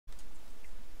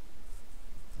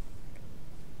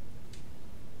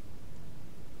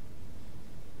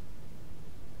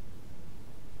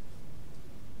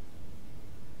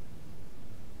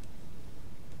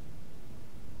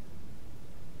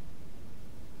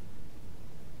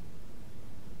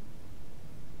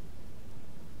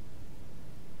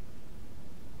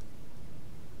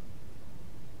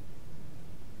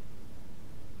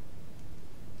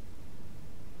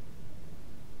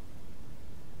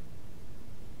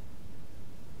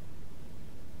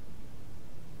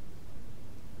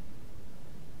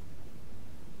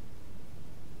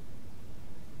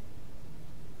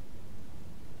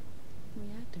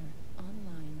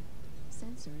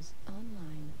MechWarriors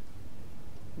Online.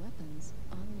 Weapons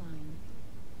online.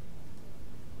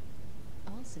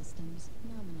 All systems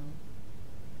nominal.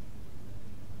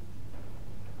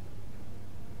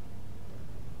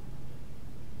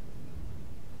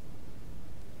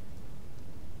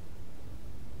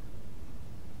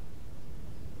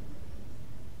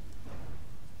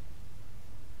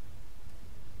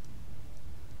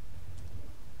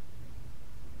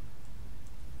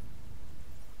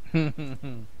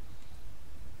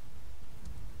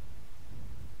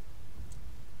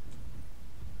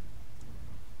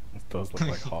 This does look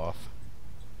like Hoth.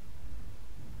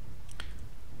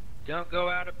 Don't go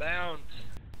out of bounds.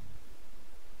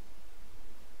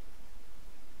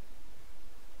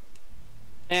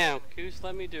 Damn, Goose,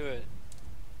 let me do it.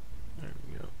 There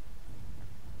we go.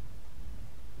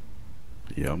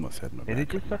 You almost had my Did it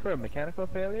back. just suffer a mechanical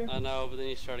failure? I know, but then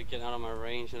you started getting out of my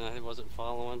range and I wasn't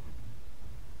following.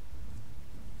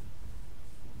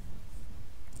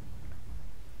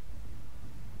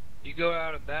 You go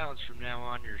out of bounds from now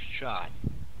on, you're shot.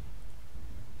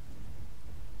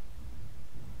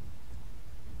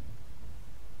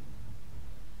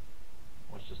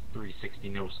 What's this 360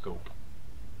 no scope?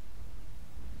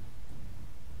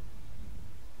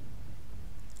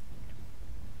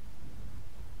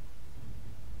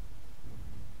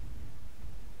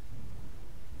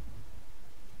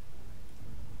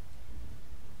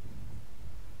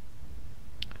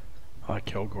 I like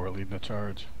Kilgore leading the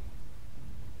charge.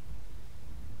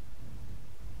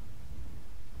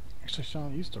 Actually,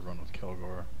 Sean used to run with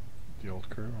Kilgore, the old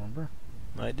crew, remember?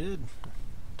 I did.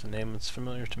 It's a name that's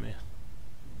familiar to me.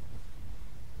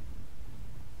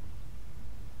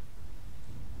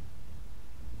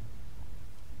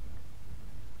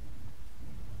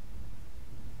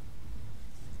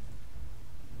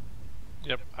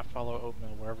 Yep, I follow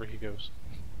Oatmeal wherever he goes.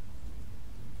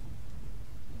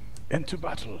 Into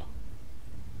battle!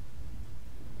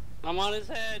 I'm on his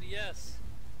head, yes.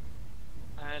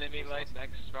 Enemy light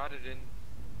next spotted in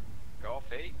Gulf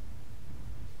 8.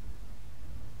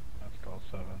 That's called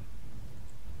 7.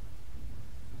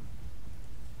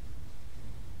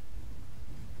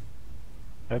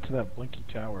 Head to that blinky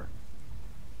tower.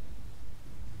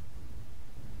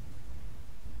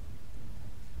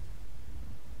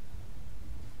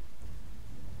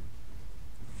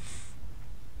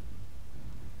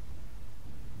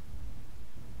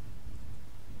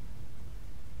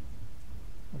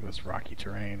 Look at this rocky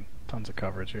terrain. Tons of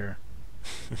coverage here.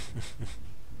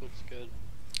 Looks good.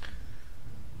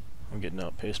 I'm getting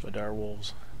outpaced by dire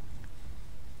wolves.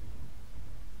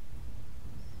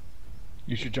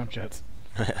 Use your jump jets.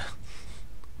 I'm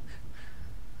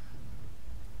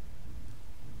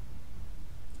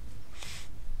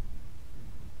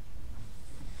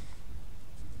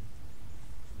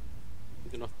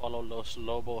gonna follow Los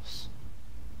Lobos.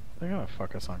 They're gonna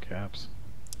fuck us on caps.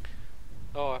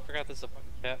 Oh, I forgot this is a fucking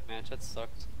cap match. That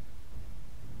sucks.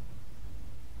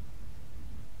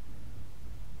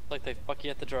 Like they fuck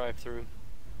you at the drive-thru.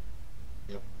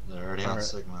 Yep, they're already on Alright.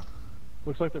 Sigma.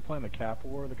 Looks like they're playing the cap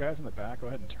war. The guys in the back, go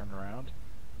ahead and turn around.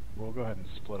 We'll go ahead and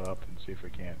split up and see if we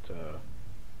can't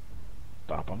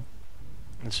stop them.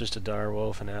 It's just a dire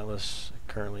wolf and Atlas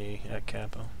currently at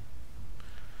Capo.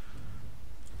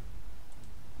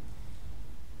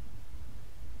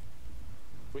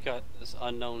 We got this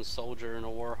unknown soldier and a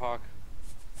warhawk.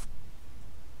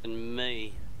 And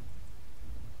me.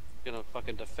 Gonna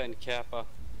fucking defend Kappa.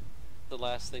 The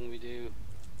last thing we do.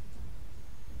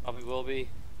 Probably will be.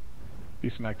 See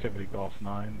some activity, Golf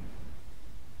 9,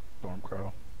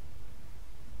 Stormcrow.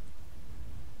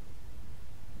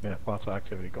 Yeah, lots of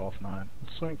activity, Golf 9.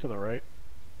 Let's swing to the right.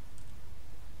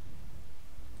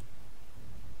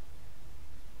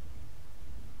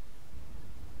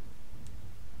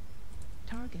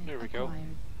 Target There we go.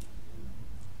 acquired.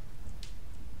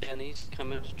 And he's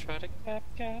coming to try to cap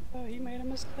Kappa. He made a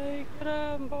mistake. Get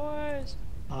him, boys.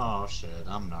 Oh shit,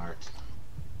 I'm narked.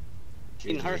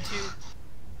 He can hurt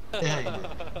you. Yeah, you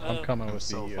did. I'm coming I'm with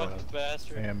so the Fucking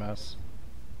bastard. AMS.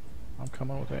 I'm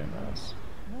coming with AMS.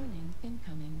 Warning,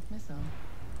 incoming missile.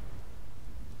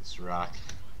 This rock.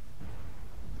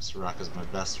 This rock is my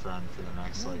best friend for the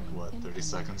next, like, Warning, what, 30 incoming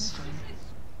seconds?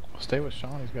 missile. Stay with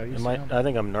Sean, he's got I ECM.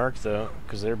 think I'm narked though,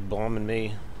 because they're bombing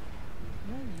me.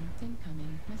 Warning,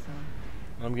 incoming missile.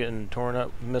 I'm getting torn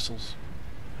up with missiles.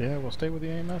 Yeah, we'll stay with the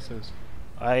AMSs.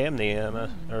 I am the AMS,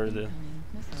 Warning, or the... incoming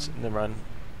missile. Never mind.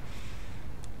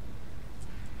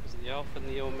 It's the Alpha and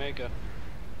the Omega.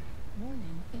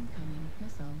 Warning, incoming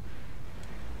missile.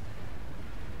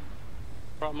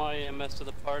 Brought my AMS to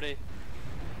the party.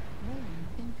 Warning,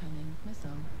 incoming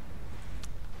missile.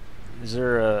 Is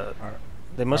there a...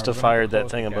 They must have Alright, we're gonna fired that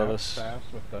close thing the above gap us. Fast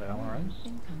with the LRMs.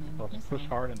 Incoming Let's missile. push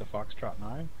hard into Foxtrot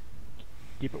 9.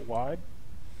 Keep it wide.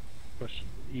 Push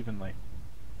evenly.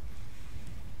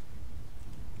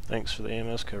 Thanks for the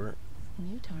AMS cover.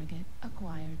 New target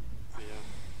acquired. Yeah.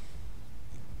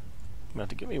 I'm about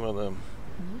to give me one of them.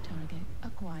 New target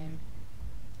acquired.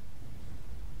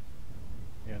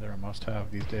 Yeah, they're a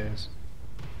must-have these days.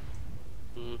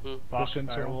 Mm-hmm. Push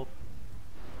into them. Firewall.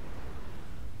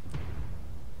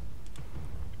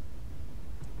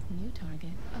 New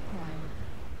target acquired.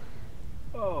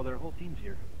 Oh, their whole team's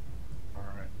here.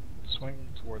 Alright. Swing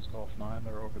towards Golf 9,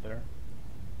 they're over there.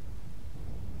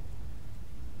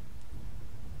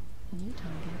 New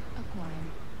target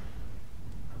acquired.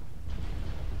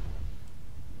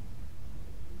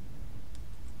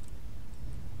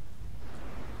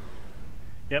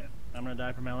 Yep, I'm gonna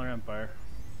die from LRM fire.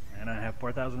 And I have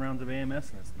 4,000 rounds of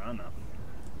AMS, and it's not enough.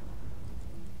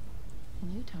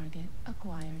 New target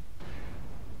acquired.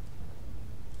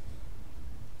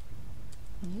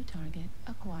 New target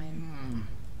acquired.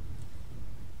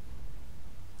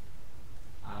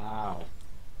 Ow.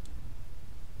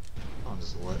 Don't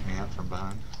just let me up from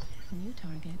behind. New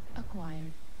target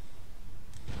acquired.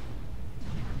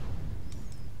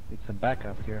 Need some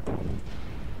backup here.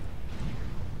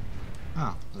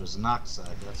 Oh, there's an knock side,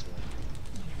 that's why.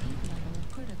 Heat level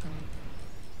critical.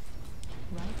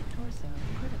 Right torso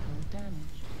critical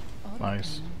damage.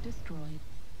 Nice. Autocannon destroyed.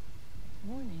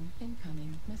 Warning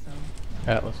incoming missile.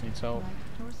 Atlas needs help. Right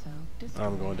torso destroyed.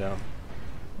 I'm going down.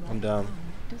 Right I'm down. arm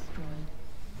destroyed.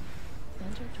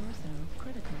 Center torso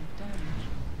critical damage.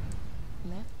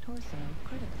 Left torso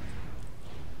critical.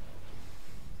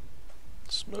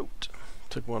 Smoked.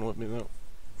 Took one with me though.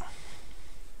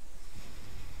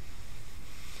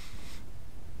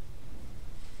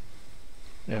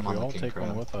 Yeah, if I'm we on the all King take one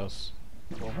Crown. with us,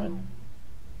 we'll win.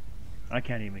 I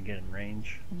can't even get in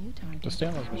range. New target Just stay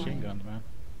on those machine acquired. guns, man.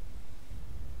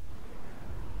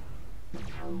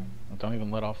 And don't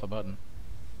even let off the button.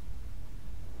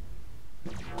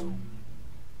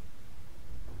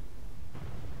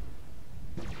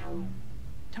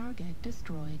 Target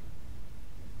destroyed.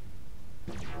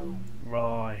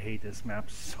 Oh, I hate this map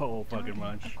so fucking Target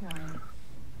much. acquired.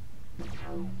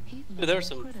 Heat Dude, level there's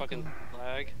some critical. fucking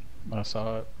lag. I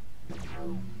saw it.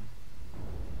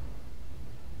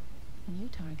 New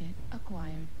target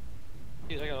acquired.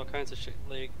 Dude, I got all kinds of shit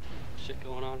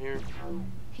going on here.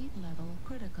 Heat level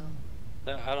critical.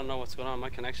 I don't know what's going on. My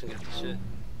connection got the shit.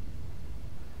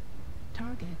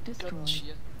 Target destroyed.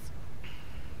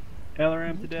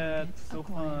 LRM to New death. target So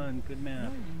acquired. fun. Good map.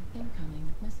 Warning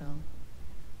incoming missile.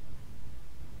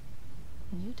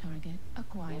 New target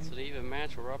acquired. Once it even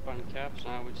match, we're up on caps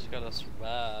now. We just gotta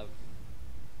survive.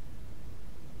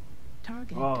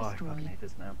 Target Oh, I destroyed. fucking hate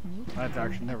this map. New I've target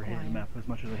actually never hated the acquired. map as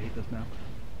much as I hate this map.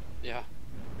 Yeah.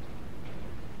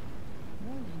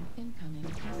 Warning incoming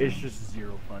missile. It's just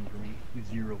zero fun for me.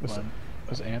 Zero This- fun.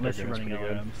 This Ander Unless you're gun's running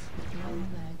pretty good. LRMs. Right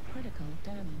leg critical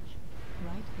damage.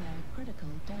 Right leg critical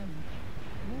damage.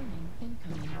 Warning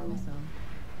incoming missile.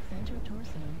 Center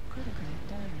torso critical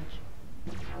damage.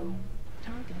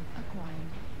 Target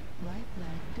acquired. Right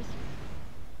leg destroyed.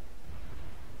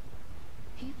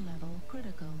 Heat level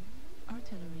critical.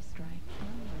 Artillery strike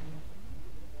online.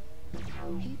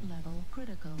 Heat level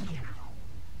critical.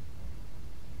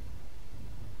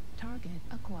 Target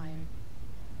acquired.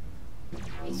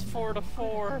 It's 4 to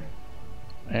 4.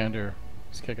 Ander,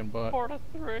 he's kicking butt. 4 to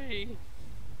 3.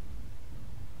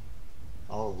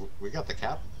 Oh, we got the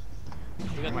cap?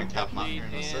 We got might the cap cap him out lead here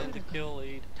in a and sec. the kill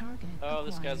lead. Target Oh,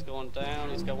 this guy's acquired. going down.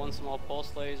 He's got one small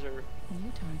pulse laser.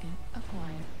 New target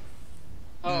acquired.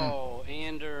 Oh,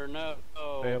 Ander, no.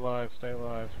 Stay Oh. alive, stay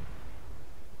alive.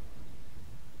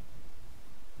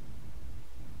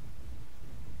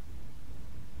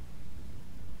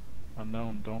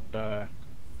 Unknown, don't die.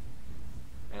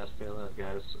 Yeah, stay alive,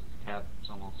 guys. Cap's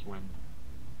almost win.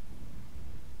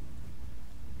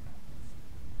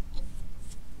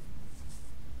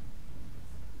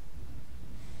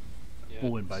 Yeah,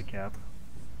 We'll win by cap.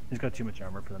 He's got too much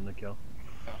armor for them to kill.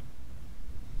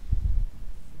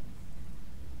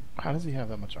 How does he have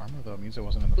that much armor though? It means it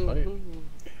wasn't in the fight.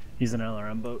 He's an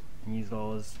LRM boat and used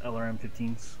all his LRM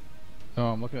 15s. No,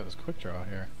 I'm looking at this quick draw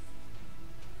here.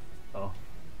 Oh.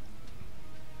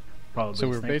 Probably So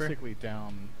we're sniper? basically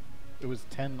down. It was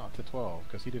 10 not to 12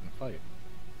 because he didn't fight.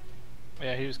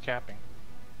 Yeah, he was capping.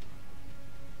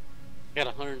 Got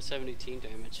 117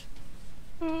 damage.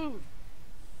 Ooh.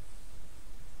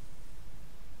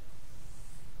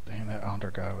 Dang, that Ander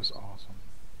guy was awesome.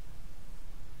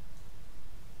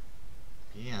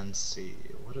 PNC,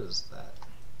 what is that?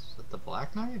 Is that the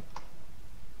Black Knight?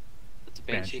 It's a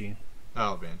Banshee.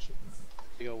 Oh, Banshee.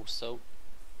 Big old soap.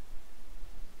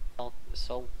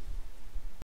 Salt.